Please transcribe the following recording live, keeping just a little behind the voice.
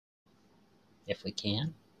if we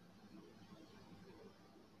can.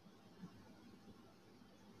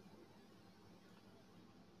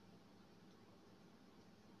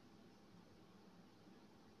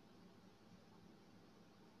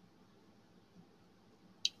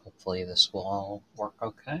 Hopefully this will all work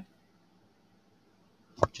okay.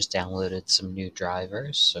 Just downloaded some new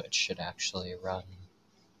drivers, so it should actually run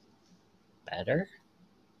better,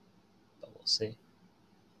 but we'll see.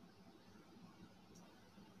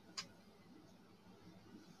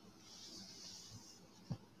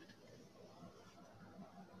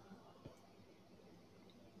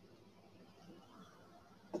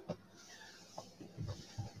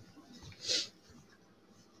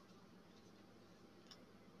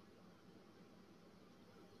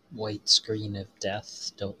 White screen of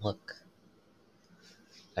death, don't look.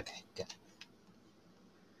 Okay, good.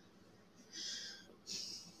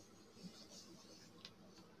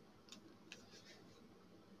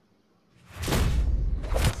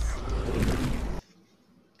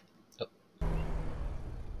 Oh.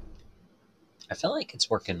 I feel like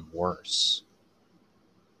it's working worse.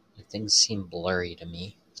 Things seem blurry to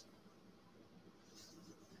me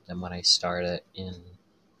than when I start it in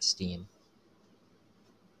Steam.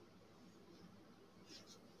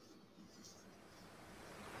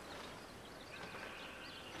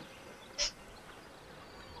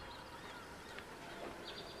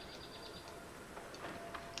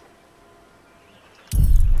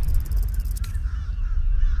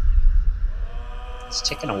 It's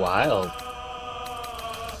taking a while.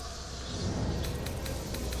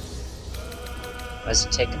 Why is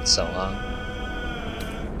it taking so long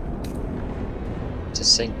to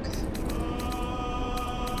sync?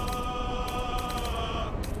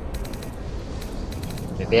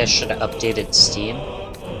 Maybe I should have updated Steam.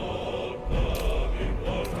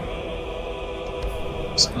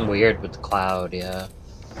 Something weird with the cloud, yeah.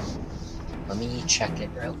 Let me check it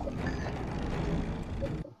real quick.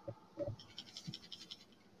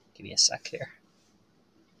 Give me a sec here.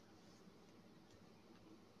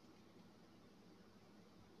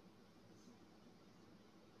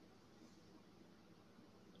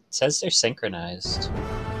 It says they're synchronized.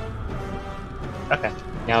 Okay,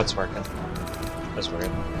 now it's working. That's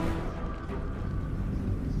weird.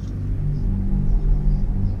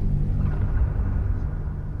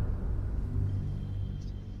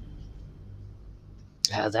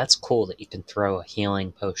 Yeah, that's cool that you can throw a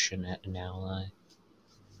healing potion at an ally.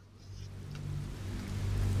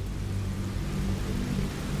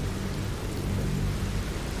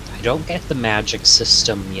 I don't get the magic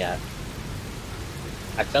system yet.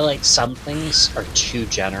 I feel like some things are too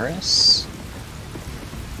generous.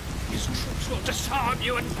 His troops will disarm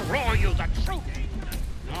you and draw you the truth.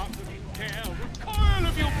 Not that he dare recoil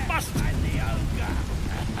of you must.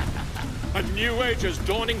 A new age is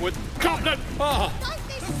dawning with goblet. Oh,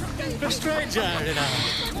 the stranger in our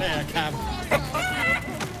fair camp.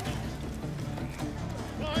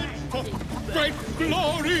 Great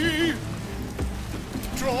glory.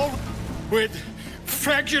 Draw with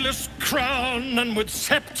fragulous crown and with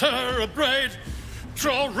scepter abraid.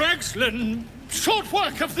 Draw Ragslin, short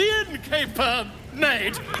work of the innkeeper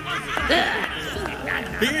made.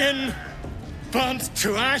 The inn burnt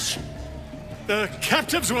to ash. The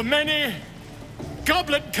captives were many.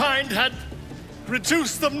 Goblet kind had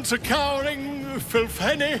reduced them to cowering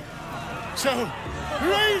filfenny. So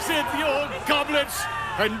raise it, your goblets,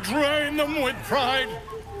 and drain them with pride.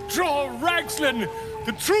 Draw Ragslin,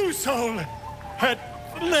 the true soul, had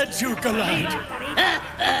led you glide.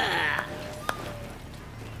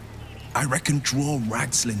 I reckon Draw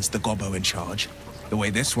Ragslin's the gobbo in charge, the way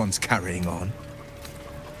this one's carrying on.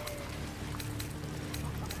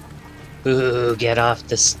 Ooh, get off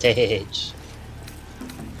the stage.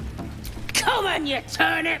 Come on, you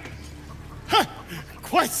turnip! Ha!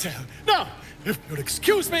 Quite so. Now, if you'll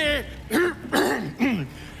excuse me...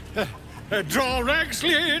 Draw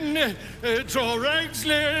Ragslin, draw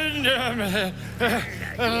Ragslin,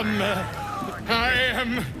 I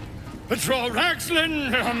am draw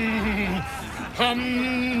Ragslin,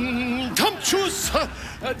 Tumptuous,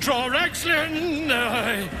 draw Ragslin,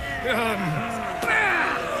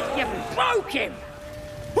 You broke him!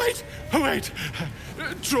 Wait,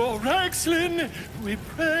 draw Ragslin, we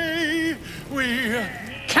pray, we...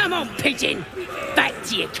 Come on, pigeon! Back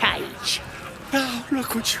to your cage! Now,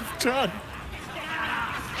 look what you've done.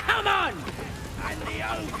 Come on! I'm the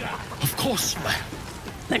ogre. Of course, ma'am.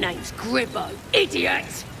 My name's Gribbo,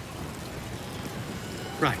 idiot!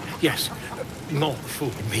 Right, yes. Not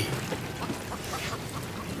fool me.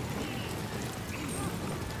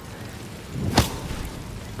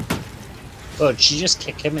 Oh, did she just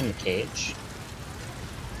kick him in the cage?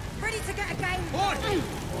 Free ready to get a game?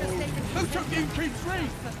 Who took you keep free?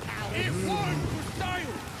 It won for sale.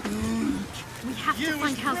 We have to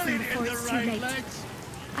find Halcyon before it's too late.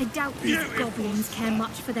 I doubt these goblins care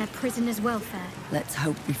much for their prisoners' welfare. Let's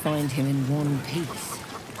hope we find him in one piece.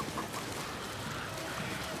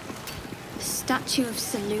 Statue of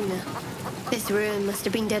Seluna. This ruin must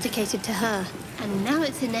have been dedicated to her, and now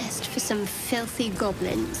it's a nest for some filthy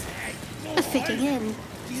goblins. A fitting end.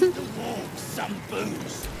 Some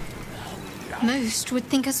booze. Most would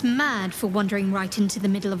think us mad for wandering right into the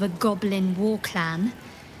middle of a goblin war clan.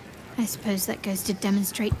 I suppose that goes to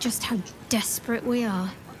demonstrate just how desperate we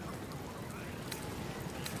are.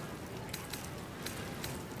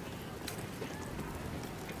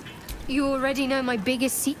 You already know my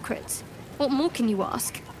biggest secrets. What more can you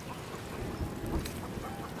ask?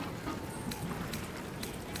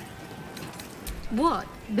 What,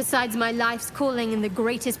 besides my life's calling and the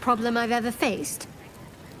greatest problem I've ever faced?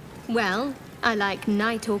 Well, I like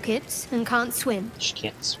night orchids and can't swim. She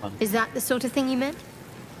can't swim. Is that the sort of thing you meant?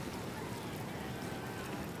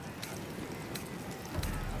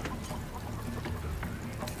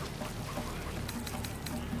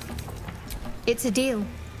 It's a deal.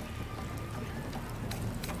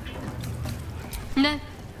 No,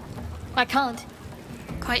 I can't.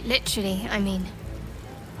 Quite literally, I mean.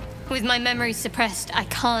 With my memory suppressed, I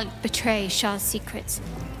can't betray Shah's secrets.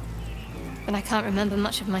 But I can't remember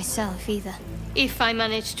much of myself either. If I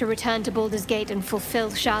manage to return to Baldur's Gate and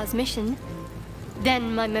fulfill Shah's mission,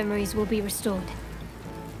 then my memories will be restored.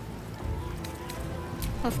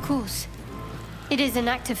 Of course. It is an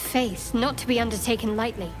act of faith, not to be undertaken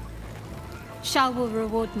lightly. Shah will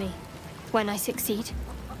reward me when I succeed.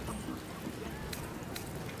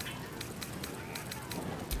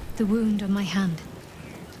 The wound on my hand.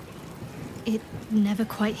 It never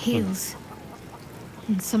quite heals.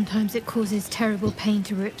 And sometimes it causes terrible pain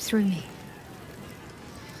to rip through me.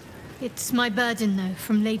 It's my burden, though,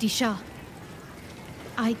 from Lady Shah.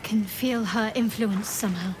 I can feel her influence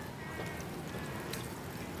somehow.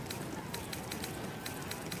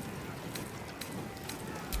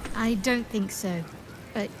 I don't think so,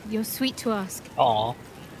 but you're sweet to ask. Aw.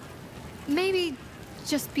 Maybe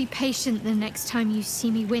just be patient the next time you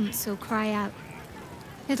see me wince or cry out.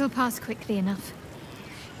 It'll pass quickly enough.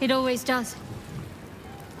 It always does.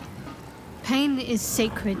 Pain is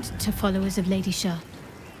sacred to followers of Lady Shah.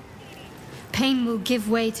 Pain will give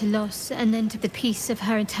way to loss and then to the peace of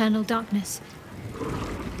her eternal darkness.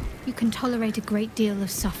 You can tolerate a great deal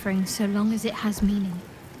of suffering so long as it has meaning.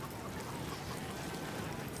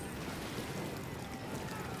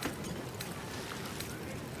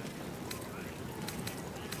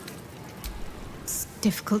 It's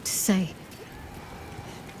difficult to say.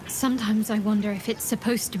 Sometimes I wonder if it's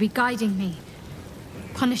supposed to be guiding me,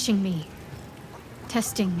 punishing me,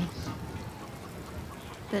 testing me.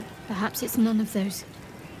 But perhaps it's none of those.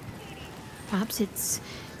 Perhaps it's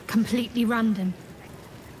completely random.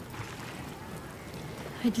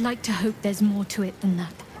 I'd like to hope there's more to it than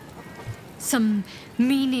that. Some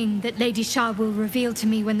meaning that Lady Shah will reveal to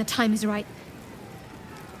me when the time is right.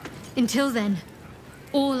 Until then,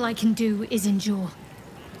 all I can do is endure.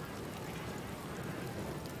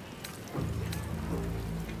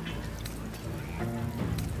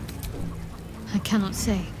 I cannot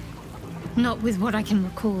say. Not with what I can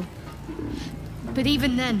recall. But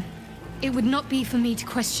even then, it would not be for me to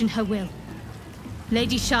question her will.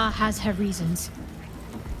 Lady Shah has her reasons.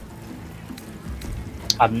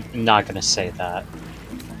 I'm not gonna say that.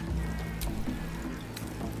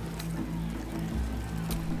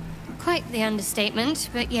 Quite the understatement,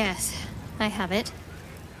 but yes, I have it.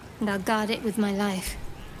 And I'll guard it with my life.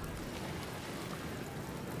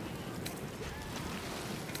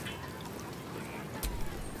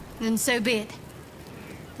 Then so be it.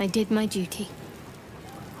 I did my duty.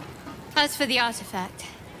 As for the artifact,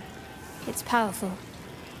 it's powerful,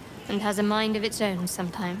 and has a mind of its own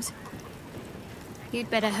sometimes.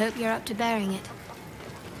 You'd better hope you're up to bearing it.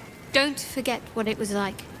 Don't forget what it was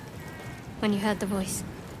like when you heard the voice.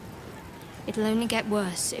 It'll only get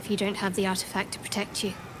worse if you don't have the artifact to protect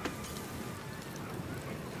you.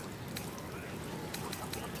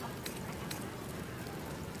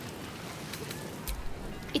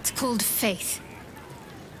 It's called faith.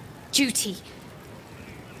 Duty.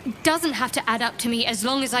 It doesn't have to add up to me as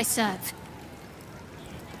long as I serve.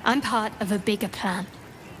 I'm part of a bigger plan.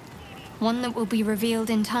 One that will be revealed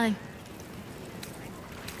in time.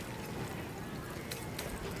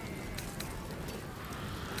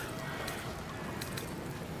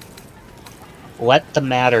 Let the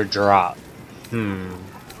matter drop.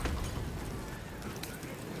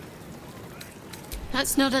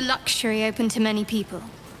 That's not a luxury open to many people.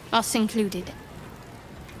 us included.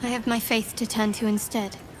 I have my faith to turn to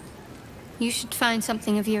instead. You should find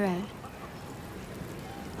something of your own.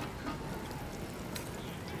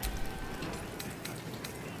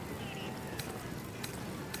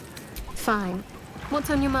 Fine. What's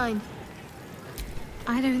on your mind?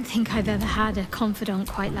 I don't think I've ever had a confidant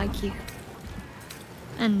quite like you.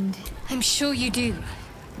 And I'm sure you do.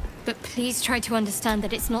 But please try to understand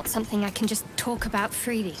that it's not something I can just talk about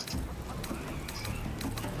freely.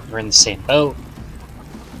 We're in the same boat.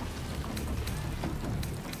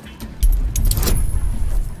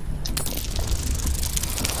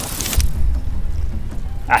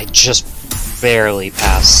 I just barely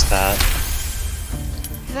passed that.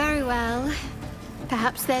 Very well.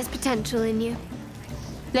 Perhaps there's potential in you.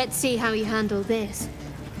 Let's see how you handle this.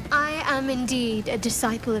 I am indeed a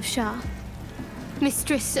disciple of Shah,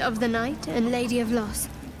 Mistress of the Night and Lady of Loss.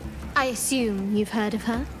 I assume you've heard of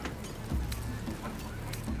her?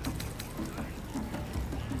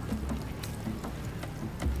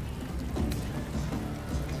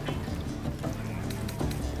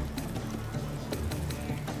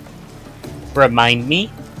 Remind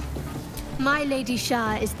me? My Lady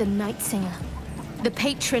Shah is the Night Singer, the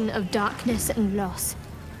patron of darkness and loss.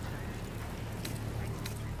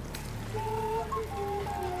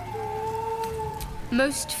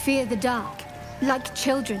 Most fear the dark, like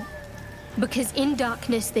children, because in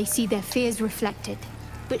darkness they see their fears reflected.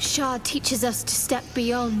 But Shah teaches us to step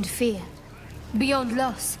beyond fear, beyond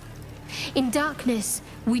loss. In darkness,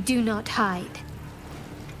 we do not hide.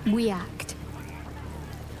 We act.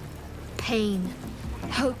 Pain,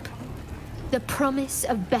 hope, the promise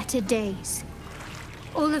of better days.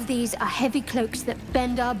 All of these are heavy cloaks that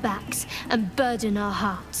bend our backs and burden our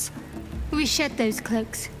hearts. We shed those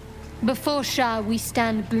cloaks. Before Shah, we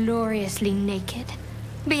stand gloriously naked,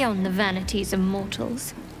 beyond the vanities of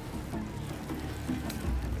mortals.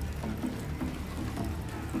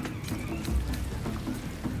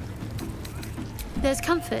 There's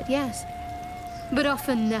comfort, yes. But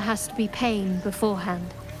often there has to be pain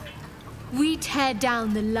beforehand. We tear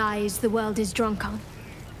down the lies the world is drunk on.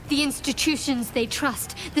 The institutions they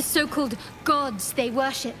trust, the so-called gods they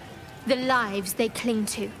worship, the lives they cling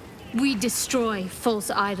to. We destroy false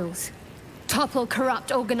idols, topple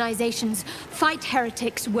corrupt organizations, fight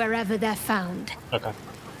heretics wherever they're found. Okay.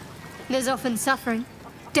 There's often suffering,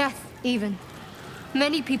 death even.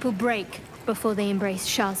 Many people break before they embrace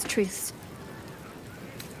Shah's truths.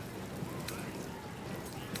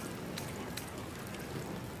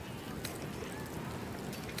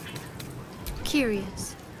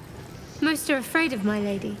 Curious. Most are afraid of my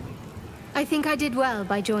lady. I think I did well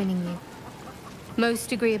by joining you.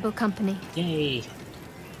 Most agreeable company. Yay.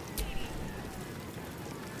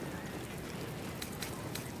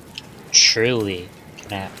 Truly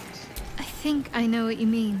connect. I think I know what you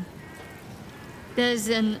mean. There's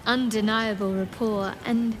an undeniable rapport,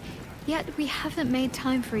 and yet we haven't made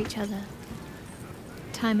time for each other.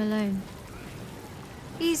 Time alone.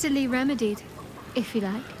 Easily remedied, if you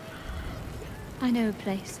like. I know a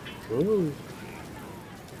place. Ooh.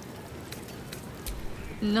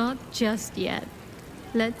 Not just yet.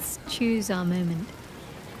 Let's choose our moment.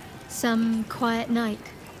 Some quiet night,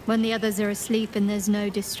 when the others are asleep and there's no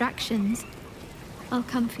distractions, I'll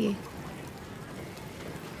come for you.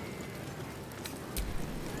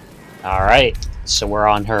 Alright, so we're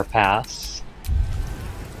on her path.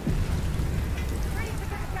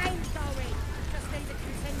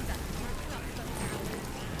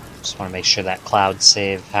 Just want to make sure that cloud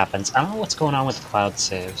save happens. I don't know what's going on with the cloud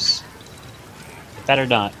saves. It better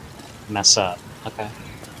not mess up. Okay.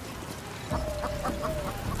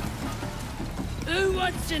 Who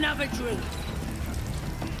wants another drink?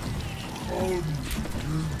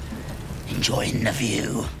 Enjoying the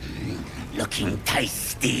view. Looking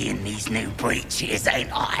tasty in these new breeches, ain't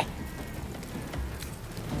I?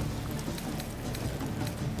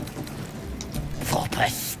 Proper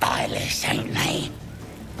stylish, ain't they?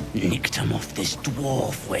 Nicked 'em off this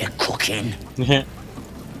dwarf we're cooking.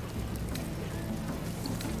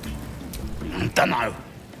 Dunno.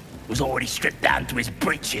 Was already stripped down to his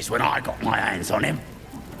breeches when I got my hands on him.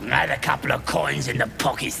 Had a couple of coins in the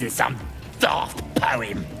pockets and some daft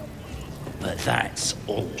poem. But that's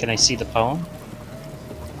all. Can I see the poem?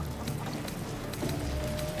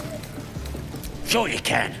 Sure you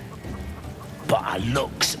can. But a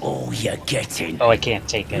look's all you're getting. Oh, I can't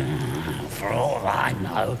take it. For all I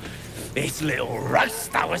know, this little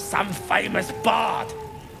roaster was some famous bard.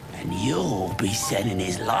 And you'll be sending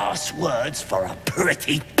his last words for a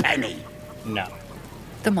pretty penny. No.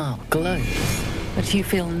 The mark glows, but you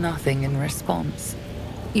feel nothing in response.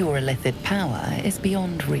 Your illithid power is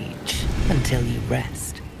beyond reach until you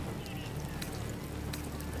rest.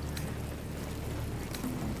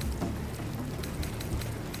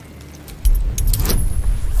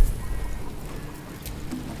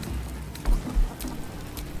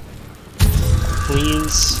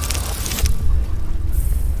 things.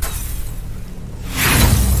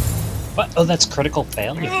 What? Oh, that's critical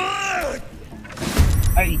failure.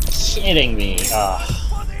 Are you kidding me?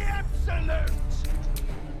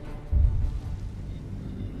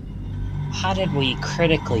 How did we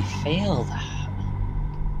critically fail that?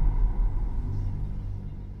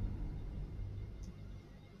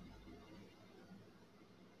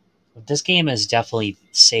 This game is definitely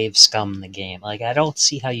save scum the game. Like, I don't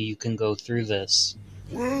see how you can go through this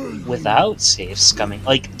without save scumming.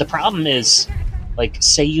 Like, the problem is, like,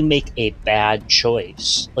 say you make a bad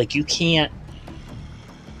choice. Like, you can't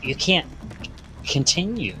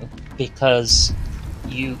continue because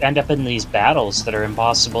you end up in these battles that are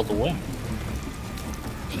impossible to win.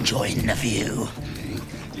 Enjoying the view.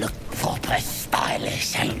 Look proper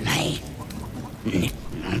stylish, ain't they?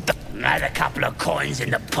 Had a couple of coins in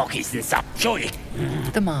the pockets and some joy.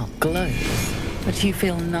 The mark glows, but you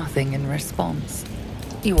feel nothing in response.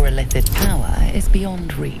 Your illicit power is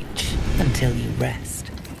beyond reach until you rest.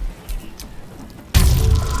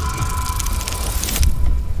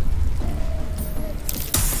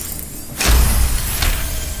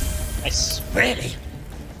 Nice. Really?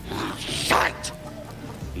 Oh, shite!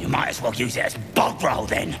 You might as well use it as bog roll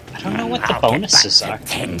then. I don't know what the I'll bonuses get back are.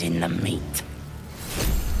 to tending the meat.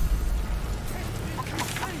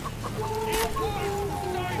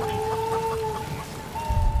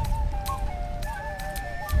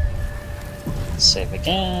 Save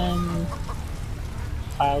again.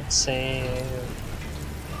 Cloud save.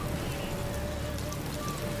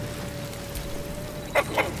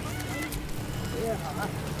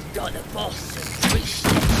 Got the boss.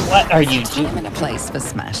 What are you I'm doing? in a place for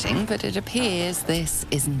smashing, but it appears this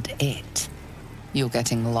isn't it. You're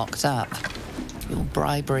getting locked up. Your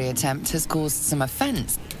bribery attempt has caused some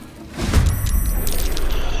offense.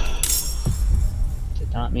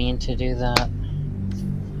 Did not mean to do that.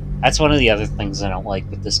 That's one of the other things I don't like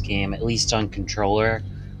with this game, at least on controller.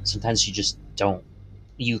 Sometimes you just don't.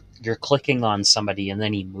 You're clicking on somebody and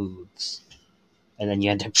then he moves. And then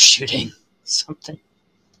you end up shooting something.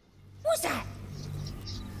 What's that?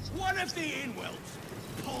 One of the inwells.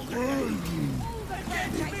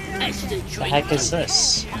 That's the What the heck is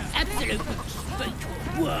this? Absolute speak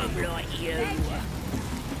worm like you.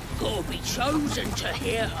 Gotta be chosen to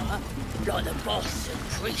hear her, like the boss and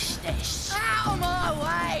priestess. Out of my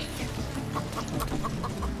way!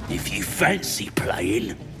 If you fancy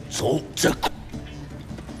playing, talk to.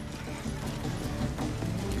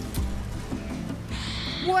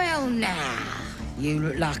 Well now, you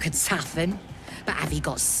look like a tough un, but have you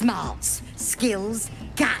got smarts, skills,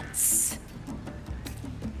 guts?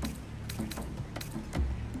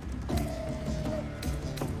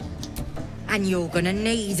 And you're gonna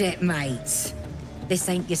need it, mate. This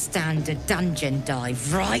ain't your standard dungeon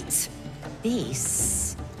dive, right?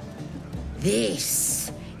 This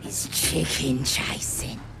is chicken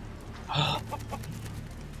chasing.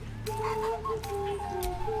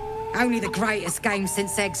 Only the greatest game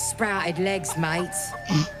since eggs sprouted legs, mate.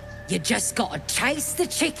 You just gotta chase the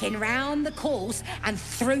chicken round the course and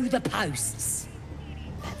through the posts.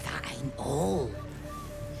 But that ain't all.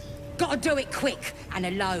 Gotta do it quick and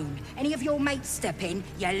alone. Any of your mates step in,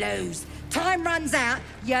 you lose. Time runs out,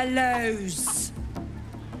 you lose.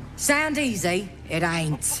 Sound easy? It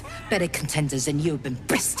ain't. Better contenders than you have been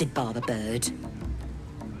bested by the bird.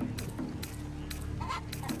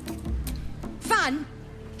 Fun?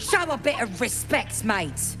 Show a bit of respect,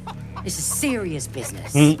 mate. This is serious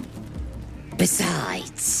business.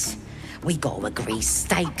 Besides, we gotta agree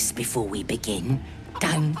stakes before we begin,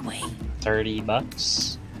 don't we?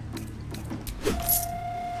 $30.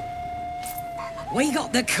 We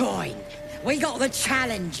got the coin. We got the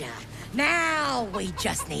challenger. Now we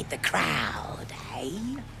just need the crowd, eh?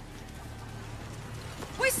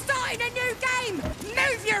 We're starting a new game!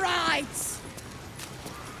 Move your eyes!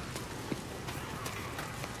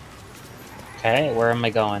 Okay, where am I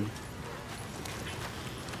going?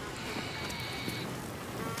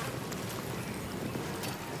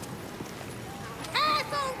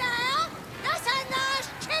 Careful now! That's a nice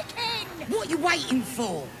chicken! What you waiting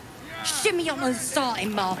for? Shimmy on the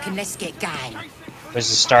starting mark and let's get going. Where's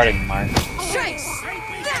the starting mark? Chase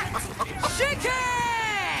that chicken!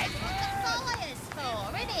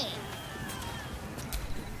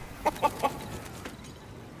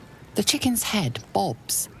 The chicken's head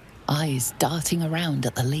bobs, eyes darting around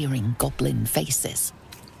at the leering goblin faces.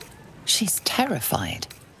 She's terrified.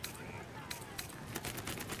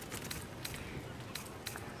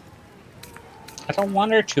 I don't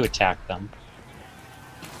want her to attack them.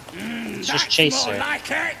 Just chase her.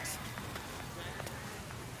 Like it.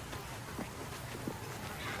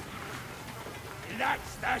 That's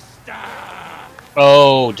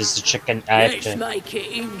Oh, does the chicken... I have Let's to... make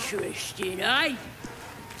it interesting, eh?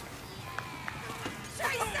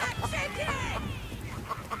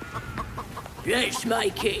 Let's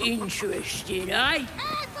make it interesting, eh?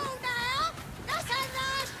 Careful now! That's a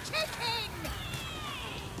nice chicken!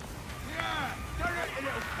 Yeah, turn it, you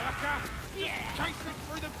little fucker. Yeah. Chase it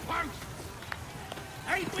through the posts.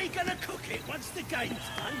 Ain't we gonna cook it once the game's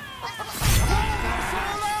done?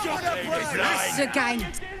 That's the game.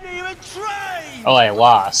 Didn't even try. Oh, I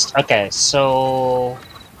lost. Okay, so...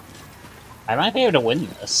 I might be able to win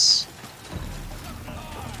this.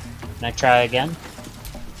 Can I try again?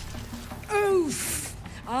 Oof!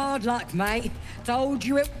 Hard luck, mate. Told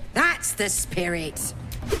you it. That's the spirit.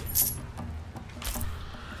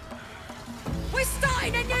 We're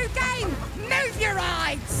starting a new game. Move your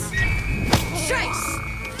eyes. Chase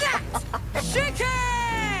that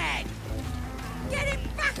chicken. Get it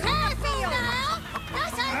back on the Careful field. now!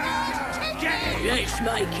 That's a nice chicken! Let's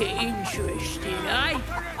make it interesting, eh?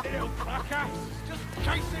 Turn it, little fucker. Just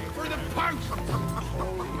chase it through the posts.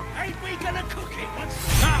 Ain't we gonna cook it once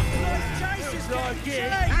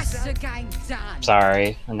That's the game done.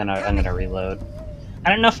 Sorry, I'm gonna reload. I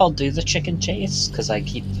don't know if I'll do the chicken chase, because I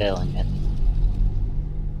keep failing it.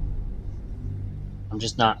 I'm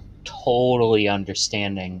just not totally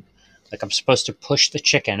understanding. Like, I'm supposed to push the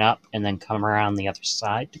chicken up and then come around the other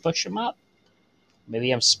side to push him up?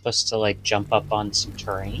 Maybe I'm supposed to, like, jump up on some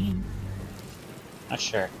terrain? Not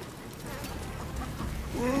sure.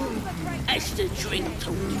 That's the drink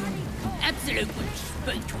talk. Absolute would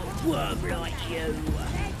speak to a worm like you.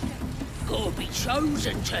 Gotta be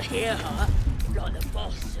chosen to hear her, like the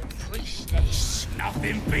boss and priestess.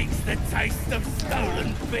 Nothing beats the taste of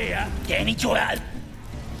stolen beer. Get any joy out?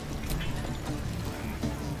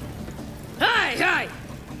 Hey!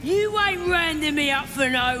 You ain't rounding me up for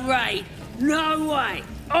no raid. No way.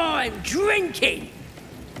 I'm drinking.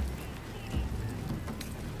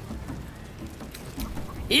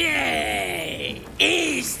 Yeah!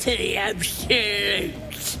 Here's to the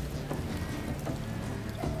absolute.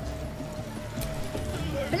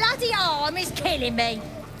 Bloody arm is killing me!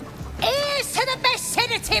 Here's to the best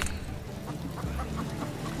sedative!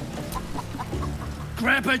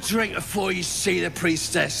 Grab a drink before you see the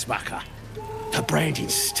priestess, mucker. The branding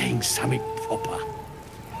stings something proper.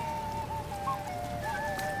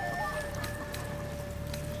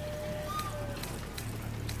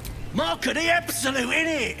 Mark of the absolute,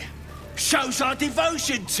 innit? Shows our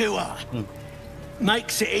devotion to her.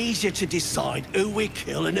 Makes it easier to decide who we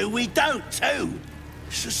kill and who we don't, too.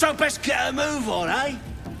 So best get a move on, eh?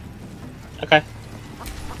 Okay.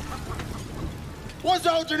 What's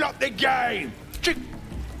holding up the game?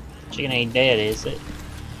 Chicken ain't dead, is it?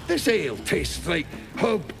 This ale tastes like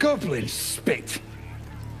hobgoblin spit.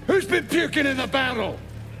 Who's been puking in the barrel?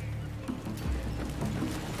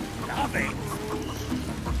 Love it.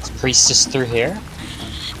 Is priestess through here?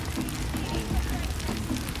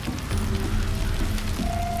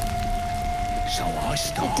 So I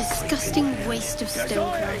start. A disgusting waste of I ain't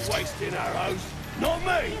stonecraft. wasting arrows. Not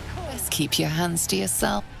me. Best keep your hands to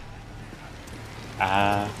yourself.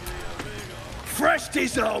 Fresh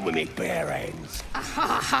disarm with me bare hands.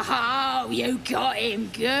 Oh, you got him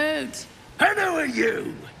good. And who are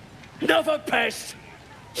you? Another pest?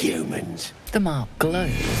 Humans. The mark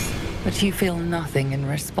glows, but you feel nothing in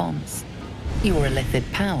response. Your illithid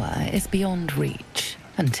power is beyond reach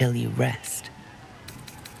until you rest.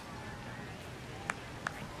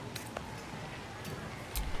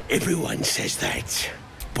 Everyone says that,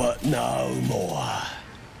 but no more.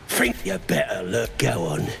 Think you better look go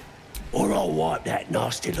on, or I'll wipe that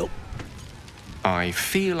nasty look. I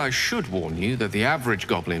feel I should warn you that the average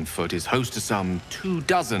goblin foot is host to some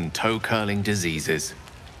 24 toe-curling diseases.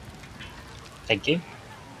 Thank you.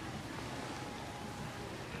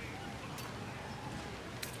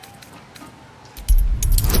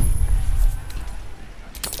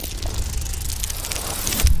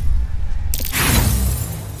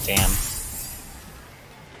 Damn.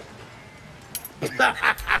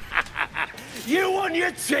 You want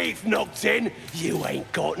your teeth knocked in? You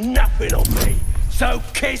ain't got nothing on me. So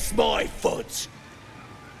kiss my foot.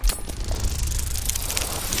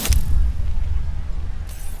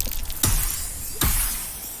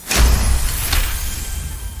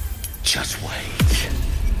 Just wait.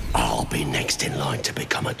 I'll be next in line to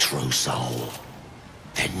become a true soul.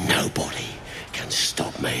 Then nobody can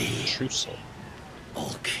stop me. True soul.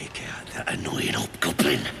 I'll kick out that annoying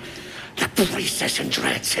hobgoblin, the priestess and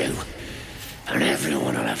Dread too, and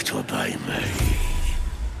everyone will have to obey me.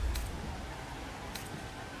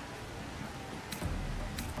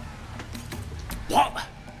 What?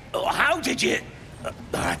 How did you...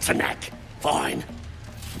 That's a knack. Fine.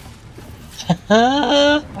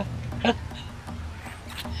 I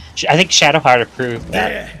think Shadowheart approved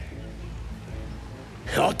that.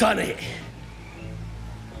 There. I done it.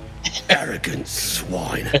 Arrogant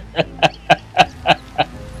swine.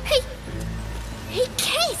 He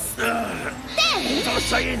kissed! What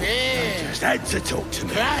was I saying? I just had to talk to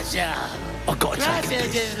me. Crusher! I got to take a Crusher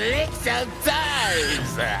piss. just licked some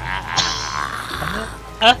toes!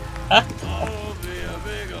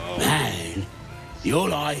 Man, you're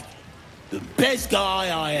like the best guy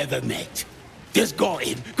I ever met. Just got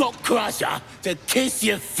him, got Crusher to kiss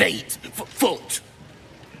your feet. Foot.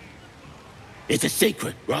 It's a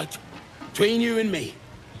secret, right? Between you and me.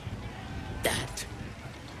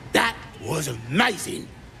 That was amazing.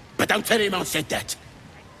 But don't tell him I said that.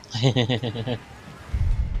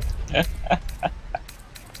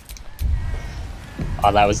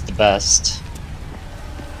 Oh, that was the best.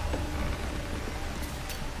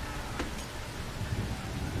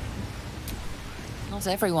 Not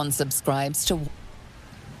everyone subscribes to...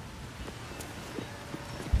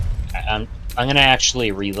 I'm gonna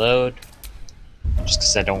actually reload. Just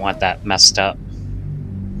because I don't want that messed up.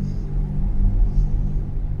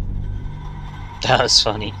 That was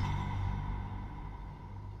funny.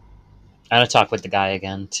 I'm gonna talk with the guy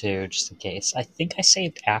again, too, just in case. I think I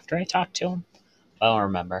saved after I talked to him. I don't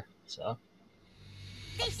remember, so...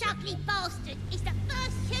 This ugly bastard is the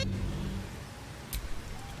first to...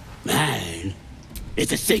 Man,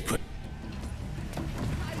 it's a secret.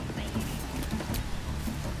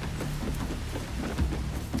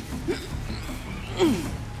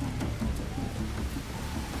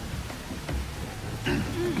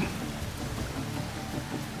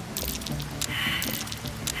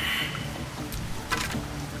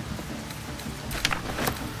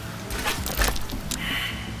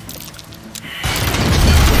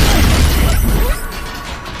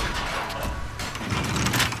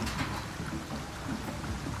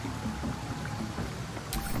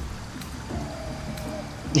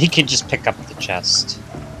 He can just pick up the chest.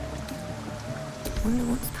 Wonder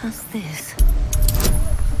what's past this.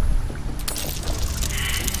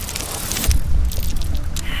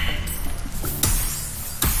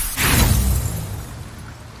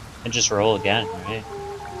 And just roll again, right?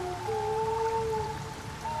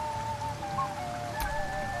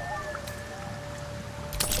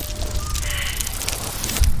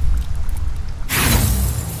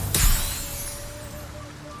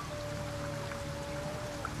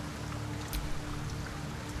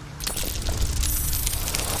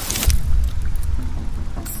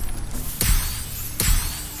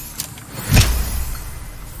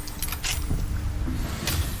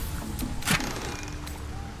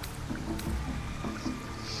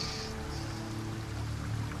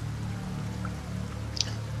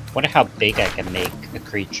 Wonder how big I can make a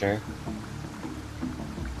creature.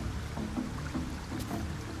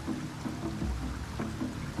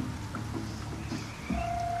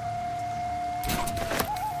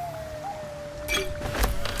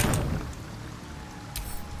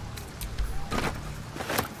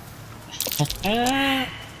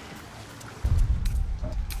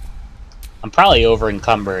 I'm probably over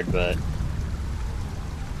encumbered, but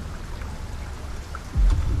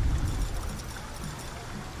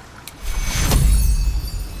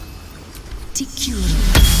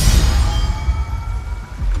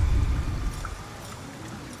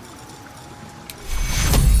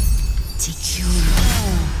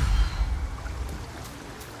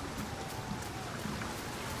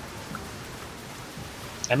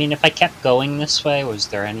I mean, if I kept going this way, was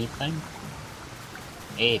there anything?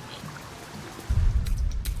 Maybe.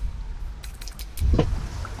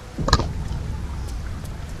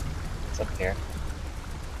 What's up here?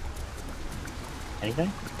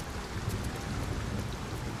 Anything?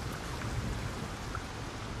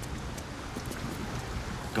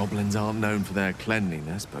 Goblins aren't known for their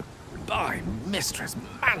cleanliness, but by Mistress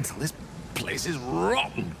Mantle, this place is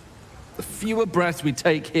rotten. The fewer breaths we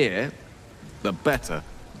take here, the better.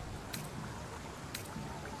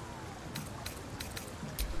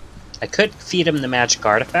 I could feed him the magic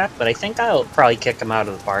artifact, but I think I'll probably kick him out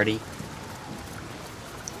of the party.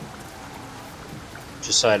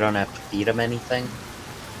 Just so I don't have to feed him anything.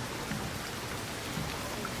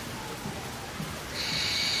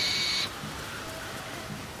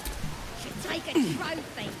 Should take a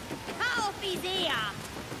trophy. Cut off his ear.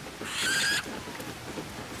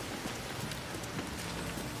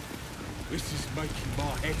 This is making my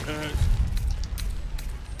head hurt.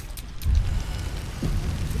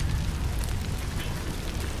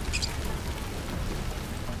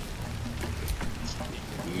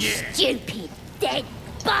 Stupid, dead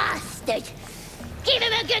bastard! Give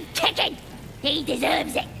him a good kicking! He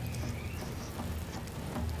deserves it!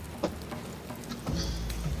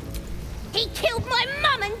 He killed my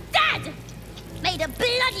mum and dad! Made a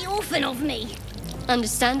bloody orphan of me!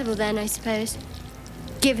 Understandable then, I suppose.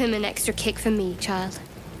 Give him an extra kick for me, child.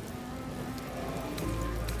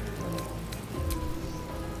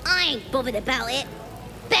 I ain't bothered about it.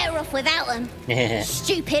 Better off without them.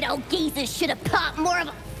 Stupid old geezers should have put up more of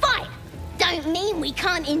a fight. Don't mean we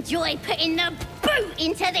can't enjoy putting the boot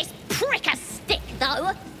into this prick a stick,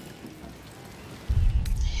 though.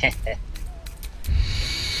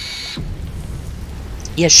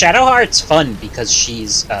 Yeah, Shadowheart's fun because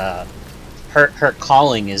she's her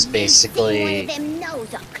calling is basically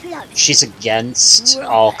she's against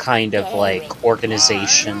all kind of like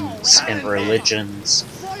organizations and religions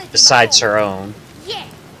besides her own.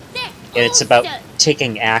 And it's about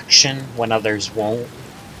taking action when others won't.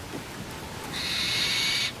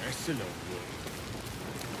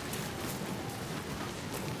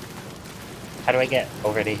 How do I get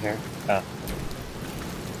over to here? Oh.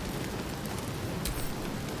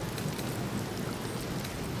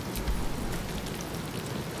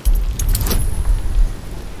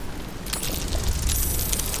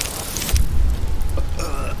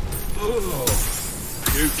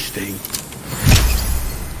 Huge sting.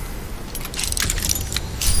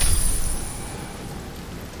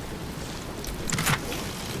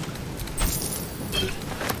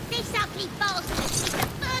 This ugly bastard is the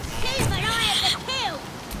first human I ever killed.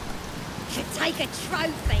 Should take a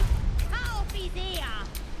trophy. Cut off his ear.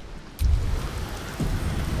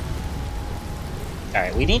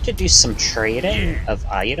 Alright, we need to do some trading of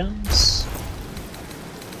items.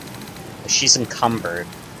 She's encumbered.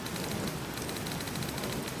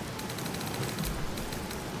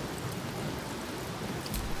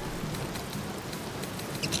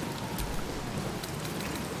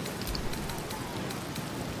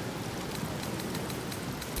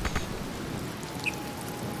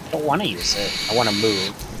 I don't want to use it. I want to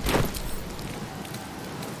move.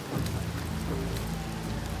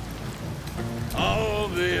 I'll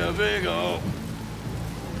be a big old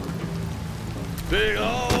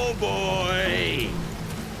boy.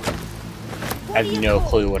 I have no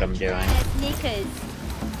clue what I'm doing. Knickers.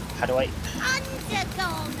 How do I...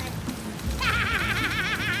 Undergarment.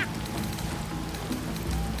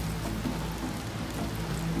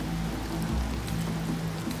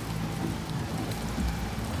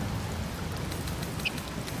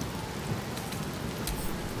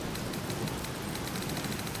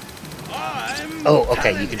 Oh,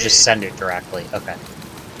 okay, you can just send it directly. Okay.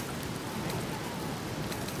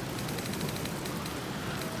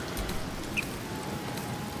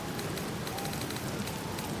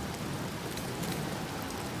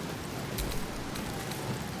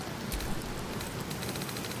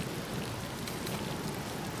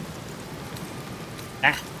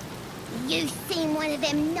 You seen one of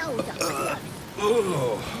them nose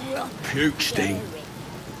Puke sting.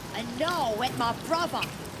 And no, with my brother.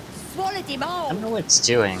 Swallowed him all. I don't know what it's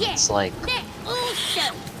doing. Yeah, It's like...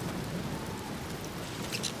 awesome.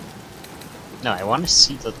 No, I want to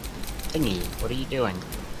see the thingy. What are you doing?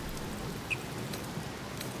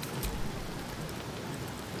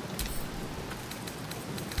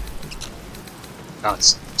 Oh,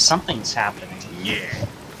 it's... something's happening. Yeah.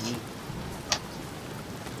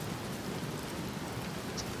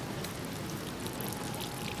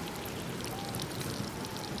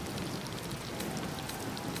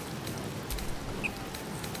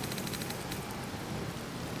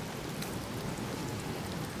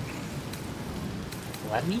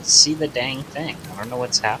 Let me see the dang thing. I don't know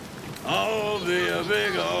what's happening. I'll be a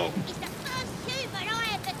big old It's the first human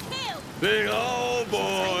I ever killed. big old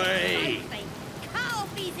boy. Cut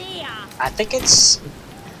off his ear. I think it's...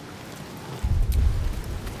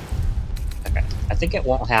 Okay, I think it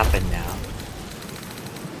won't happen now.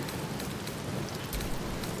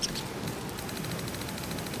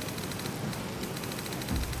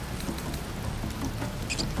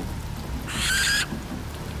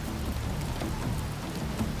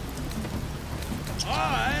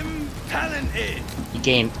 I'm talented. You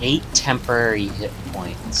gain 8 temporary hit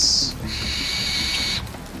points.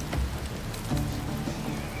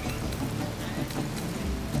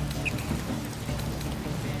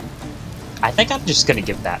 I think I'm just gonna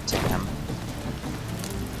give that to him.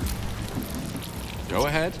 Go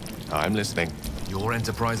ahead. I'm listening. You're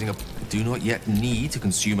enterprising a... Do not yet need to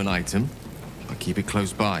consume an item, but keep it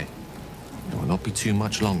close by. It will not be too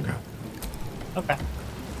much longer. Okay.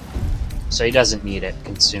 So he doesn't need it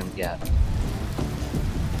consumed yet.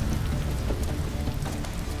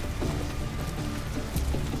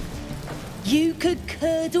 You could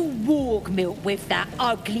curdle warg milk with that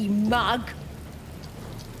ugly mug.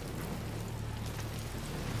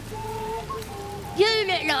 You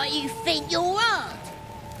look like you think you're hard.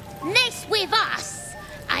 Mess with us,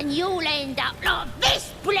 and you'll end up like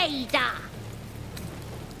this bleeder.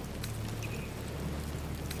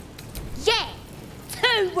 Yeah,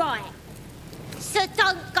 too right. So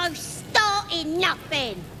don't go starting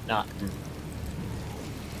nothing. Nothing.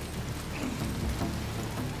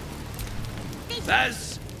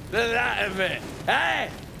 That's the that of it, eh?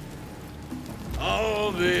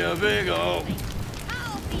 I'll be a big old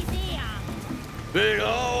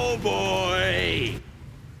boy.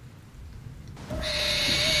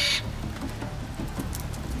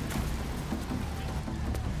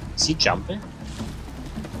 Is he jumping?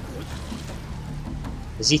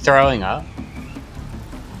 Is he throwing up?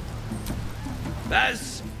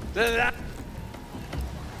 That's the that.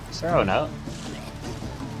 He's throwing up.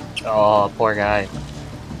 Oh, poor guy.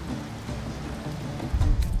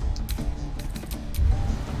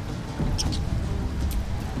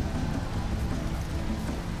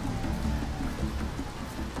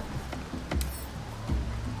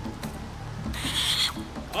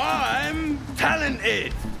 I'm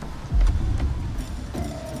talented.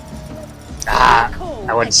 Ah!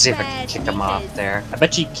 I wanted to see if I could kick him off there. I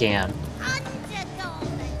bet you can.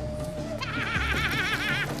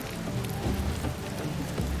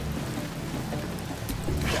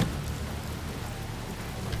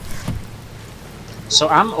 So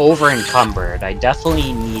I'm over encumbered. I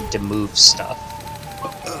definitely need to move stuff.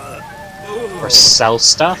 Or sell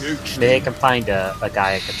stuff. Maybe I can find a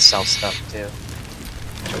guy I can sell stuff to.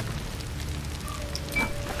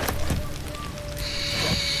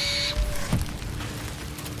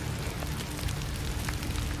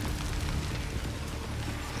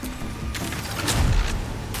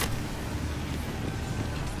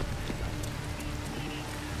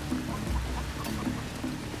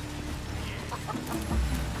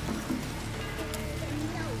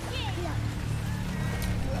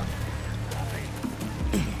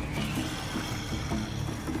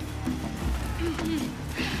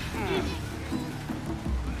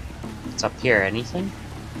 What's up here? Anything?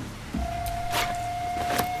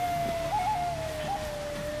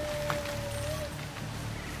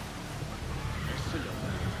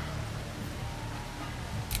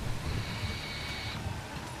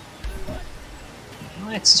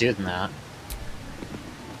 Oh, it's doing that.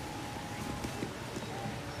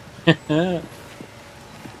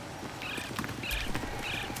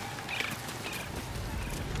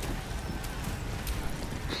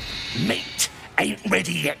 Meat ain't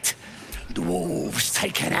ready yet. Dwarves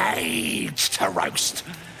take an age to roast.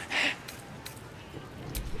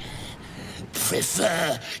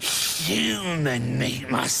 Prefer human meat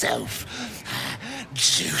myself.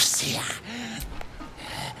 Juicier.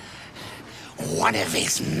 One of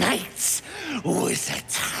his mates was a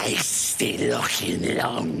tasty-looking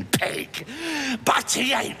long pig, but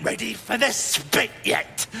he ain't ready for the spit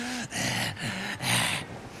yet.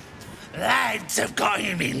 Lads have got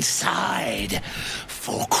him inside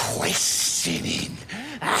for questioning.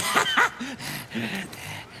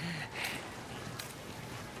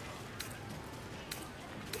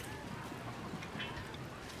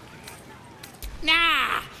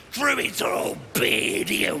 Nah, druids are all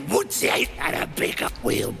beardy and woodsy, and a bigger.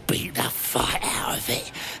 We'll beat the fight out of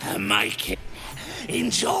it and make it.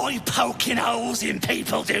 Enjoy poking holes in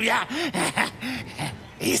people, do ya?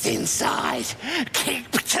 He's inside.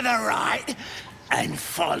 Keep to the right and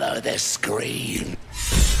follow the screen.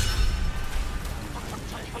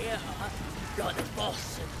 Like the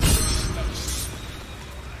boss of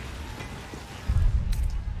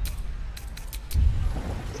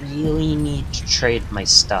Really need to trade my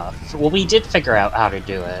stuff. Well, we did figure out how to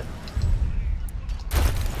do it.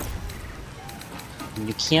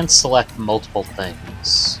 You can select multiple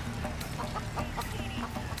things.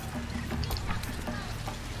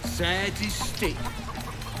 Sad is stick.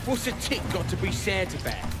 What's a tick got to be sad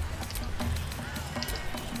about?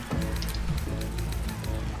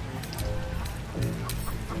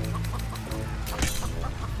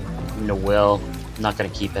 No, Will. I'm not gonna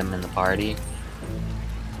keep him in the party.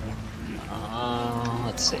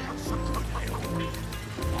 Let's see.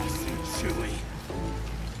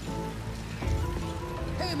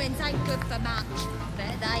 Humans ain't good for much,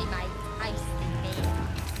 but they make tasty meat.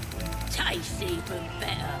 tastes even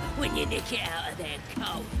better when you nick it out of their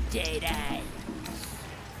cold, dead hands.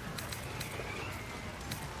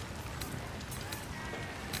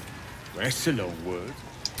 That's a long word.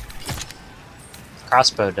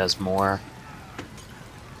 Crossbow does more.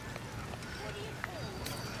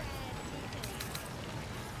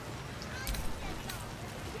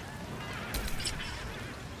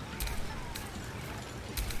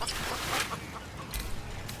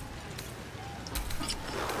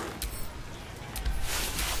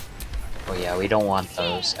 we don't want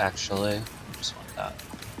those, actually. We just want that.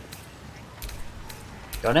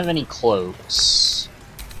 Don't have any cloaks.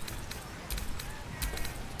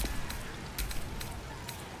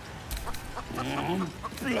 I'm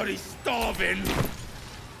bloody starving.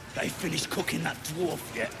 They finished cooking that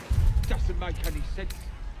dwarf yet? Doesn't make any sense.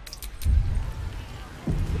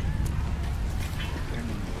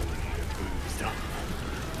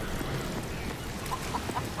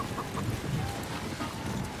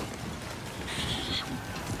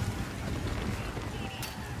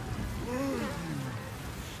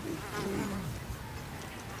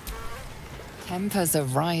 Tempers are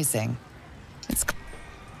rising. It's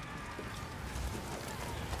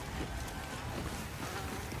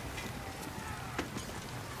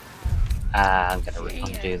I'm gonna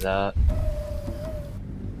undo that.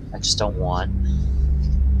 I just don't want...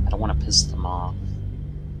 I don't want to piss them off.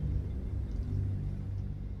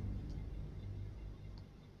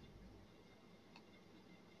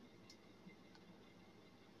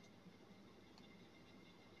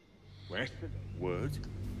 Where's the word?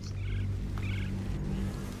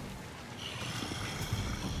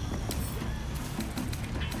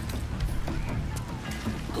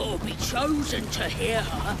 Gotta be chosen to hear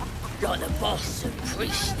her, like the boss and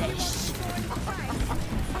priestess.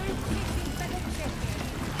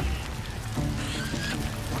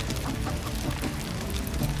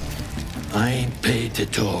 I ain't paid to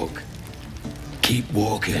talk. Keep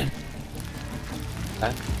walking.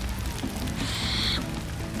 Okay.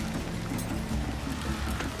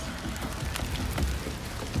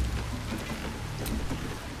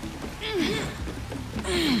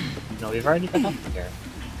 No, we've already been up here.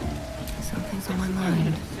 something's on my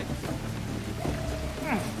mind.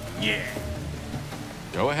 Yeah.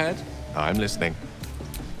 Go ahead. I'm listening.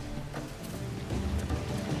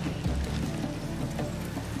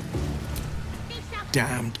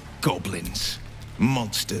 Damned goblins.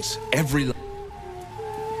 Monsters. Every...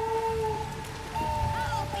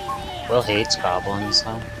 Will hates goblins,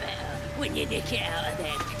 though. When you nick it out of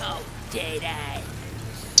their cold, dead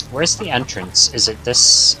hands. Where's the entrance? Is it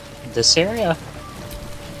this area?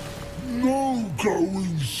 No go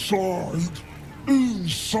inside.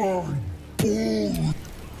 Inside, boy.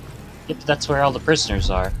 Yep, that's where all the prisoners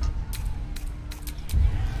are.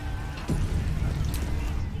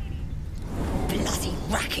 Bloody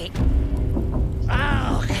racket.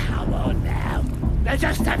 Oh, come on now. They're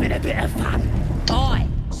just having a bit of fun. Aye,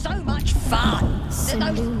 so much fun.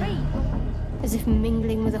 Saloon. As if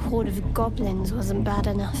mingling with a horde of goblins wasn't bad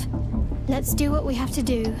enough. Let's do what we have to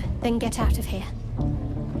do, then get out of here.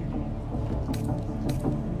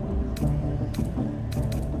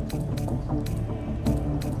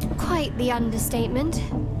 Quite the understatement,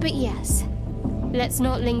 but yes. Let's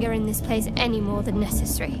not linger in this place any more than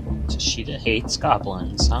necessary. So she hates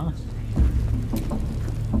goblins, huh?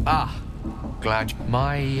 Ah, glad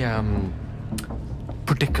my,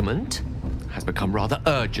 predicament has become rather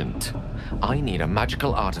urgent. I need a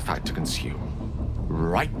magical artifact to consume.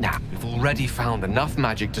 Right now. We've already found enough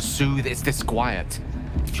magic to soothe its disquiet.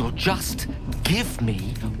 If you'll just give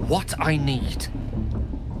me what I need.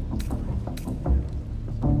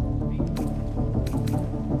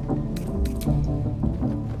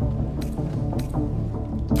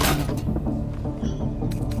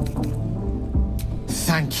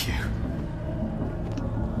 Thank you.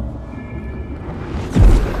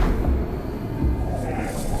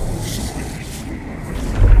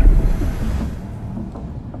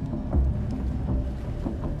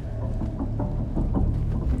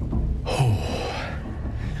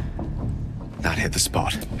 That hit the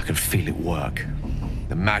spot. I can feel it work.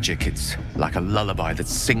 The magic, it's like a lullaby that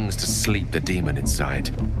sings to sleep the demon inside.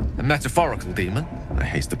 A metaphorical demon, I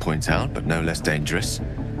haste to point out, but no less dangerous.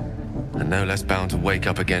 And no less bound to wake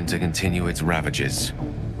up again to continue its ravages.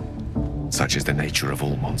 Such is the nature of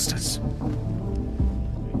all monsters.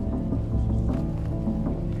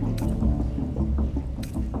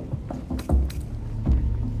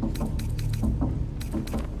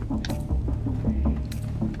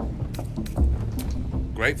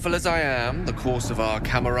 Grateful as I am, the course of our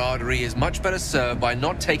camaraderie is much better served by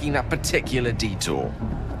not taking that particular detour.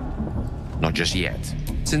 Not just yet.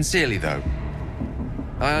 Sincerely, though.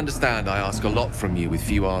 I understand I ask a lot from you with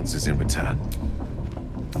few answers in return.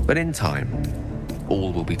 But in time,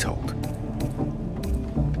 all will be told.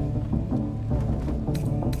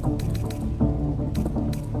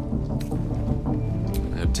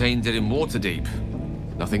 I obtained it in Waterdeep.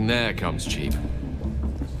 Nothing there comes cheap.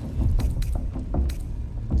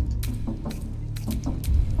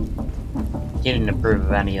 He didn't approve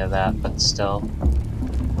of any of that, but still.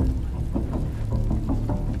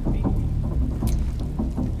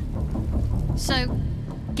 So,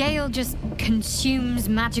 Gale just consumes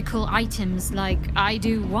magical items like I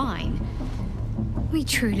do wine. We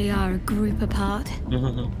truly are a group apart.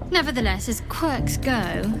 Nevertheless, as quirks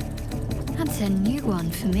go, that's a new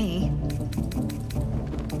one for me.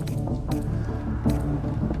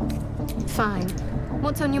 Fine.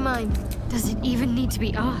 What's on your mind? Does it even need to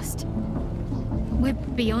be asked? We're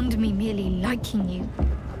beyond me merely liking you.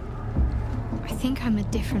 I think I'm a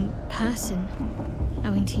different person,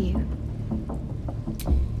 owing to you.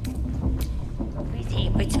 With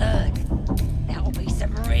him return, that'll be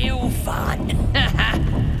some real fun.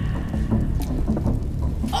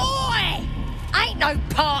 Oi! Ain't no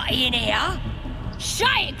party in here. Shut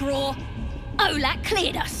it, Graw. Olak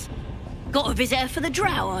cleared us. Got a visitor for the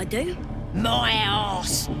drow, I do. My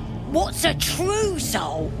arse. What's a true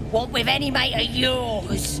soul want with any mate of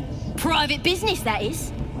yours? Private business, that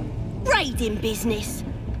is. Raiding business.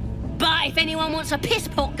 But if anyone wants a piss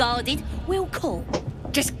pot guarded, we'll call.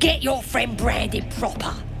 Just get your friend branded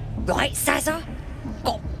proper. Right, Sazza?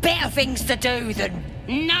 Got better things to do than...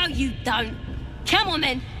 No, you don't. Come on,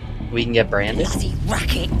 then. We can get branded? Bloody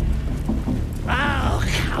racket. Oh,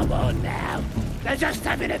 come on now. They're just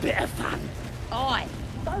having a bit of fun. Oi.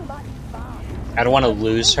 I don't want to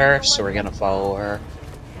lose her, so we're gonna follow her.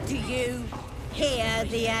 Do you hear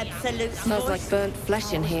the absolute Smells like burnt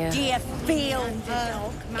flesh in here. Do you feel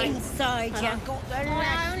her inside you?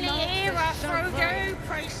 I only hear her through you,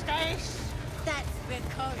 priestess. That's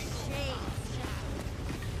because she...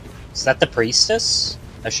 Is that the priestess?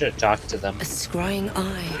 I should have talked to them. A scrying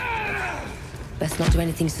eye. Best not do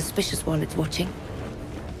anything suspicious while it's watching.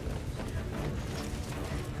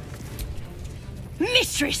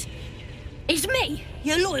 Mistress! It's me,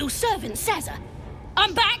 your loyal servant, Sazza.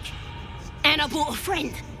 I'm back, and I brought a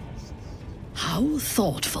friend. How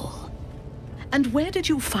thoughtful. And where did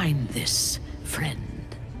you find this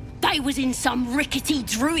friend? They was in some rickety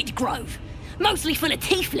druid grove, mostly full of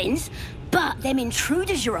tieflings, but them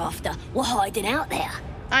intruders you're after were hiding out there.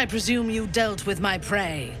 I presume you dealt with my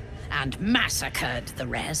prey and massacred the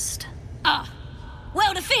rest.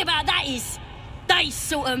 Well, the thing about that is, they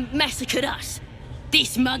sort of massacred us.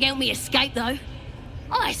 This mug helped me escape, though.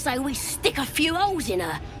 I say we stick a few holes in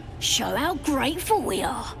her, show how grateful we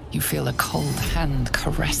are. You feel a cold hand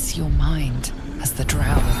caress your mind as the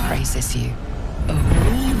drow praises you.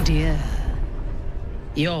 Oh dear.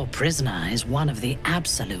 Your prisoner is one of the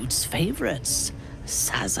Absolute's favorites,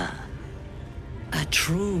 Sazza. A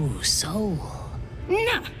true soul.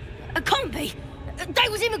 Nah, it can't be. They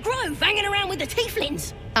was in the grove, hanging around with the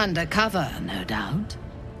tieflings. Undercover, no doubt.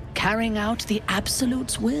 Carrying out the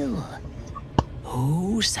Absolute's will.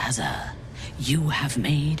 Oh, Sazza, you have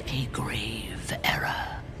made a grave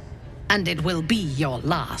error. And it will be your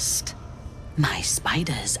last. My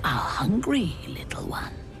spiders are hungry, little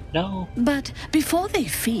one. No. But before they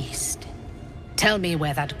feast, tell me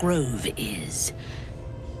where that grove is.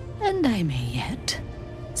 And I may yet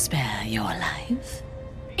spare your life.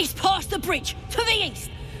 It's past the bridge, to the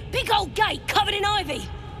east. Big old gate covered in ivy.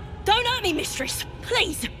 Don't hurt me, mistress,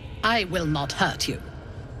 please. I will not hurt you.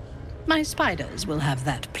 My spiders will have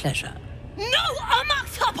that pleasure. No, I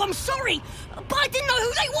mucked up, I'm sorry. But I didn't know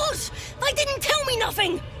who they was. They didn't tell me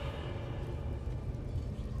nothing.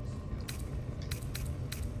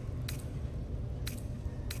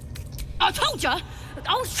 I told ya,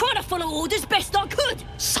 I was trying to follow orders best I could.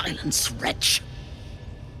 Silence, wretch.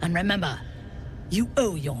 And remember, you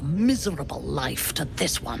owe your miserable life to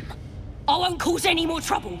this one. I won't cause any more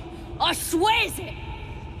trouble. I swears it.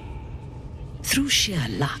 Through sheer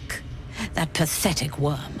luck, that pathetic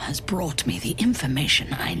worm has brought me the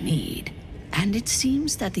information I need. And it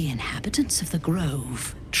seems that the inhabitants of the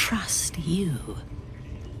Grove trust you.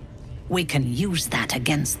 We can use that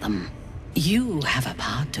against them. You have a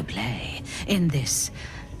part to play in this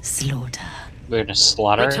slaughter. We're gonna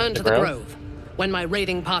slaughter Return to the the grove? grove. When my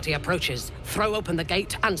raiding party approaches, throw open the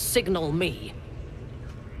gate and signal me.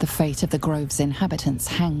 The fate of the Grove's inhabitants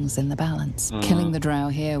hangs in the balance. Killing the drow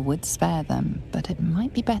here would spare them, but it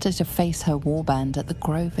might be better to face her warband at the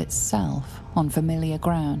Grove itself, on familiar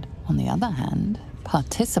ground. On the other hand,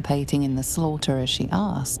 participating in the slaughter as she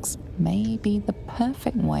asks may be the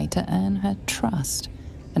perfect way to earn her trust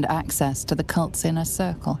and access to the cult's inner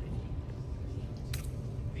circle.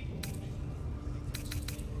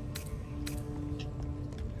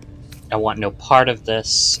 I want no part of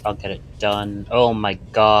this. I'll get it done. Oh my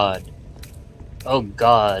god. Oh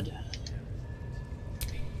god.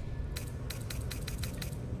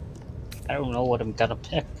 I don't know what I'm gonna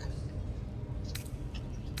pick.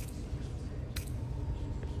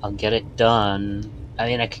 I'll get it done. I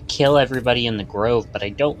mean, I could kill everybody in the grove, but I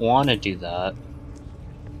don't want to do that.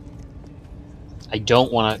 I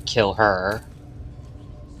don't want to kill her.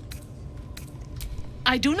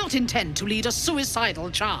 I do not intend to lead a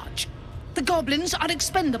suicidal charge. The goblins are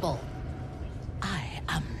expendable. I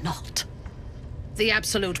am not. The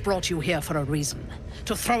Absolute brought you here for a reason.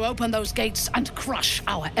 To throw open those gates and crush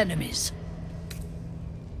our enemies.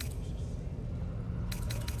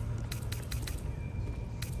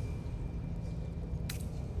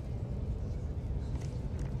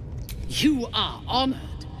 You are honored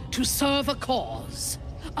to serve a cause,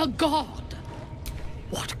 a god.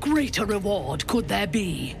 What greater reward could there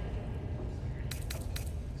be?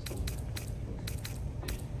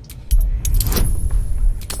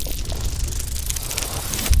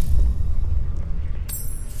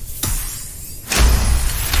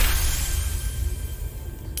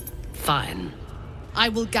 Fine. I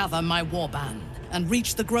will gather my warband and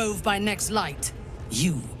reach the grove by next light.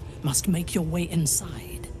 You must make your way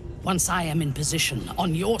inside. Once I am in position,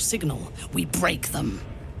 on your signal, we break them.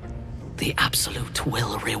 The Absolute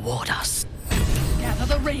will reward us. Gather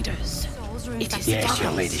the raiders. It is Yes,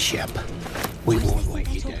 your ladyship. We won't let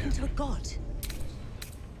you down.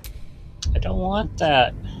 I don't want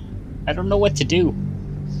that. I don't know what to do.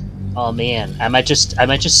 Oh man, I might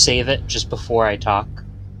just save it just before I talk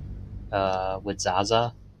with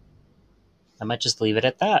Zaza. I might just leave it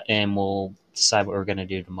at that, and we'll decide what we're gonna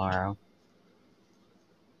do tomorrow.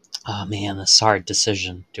 Oh man, this is a hard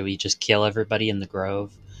decision. Do we just kill everybody in the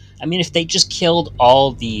grove? I mean, if they just killed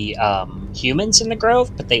all the humans in the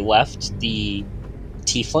grove, but they left the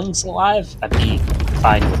tieflings alive, I'd be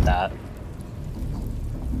fine with that.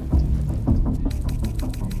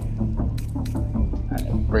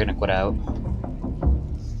 Alright, we're gonna quit out.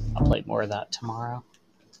 I'll play more of that tomorrow.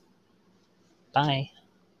 Bye.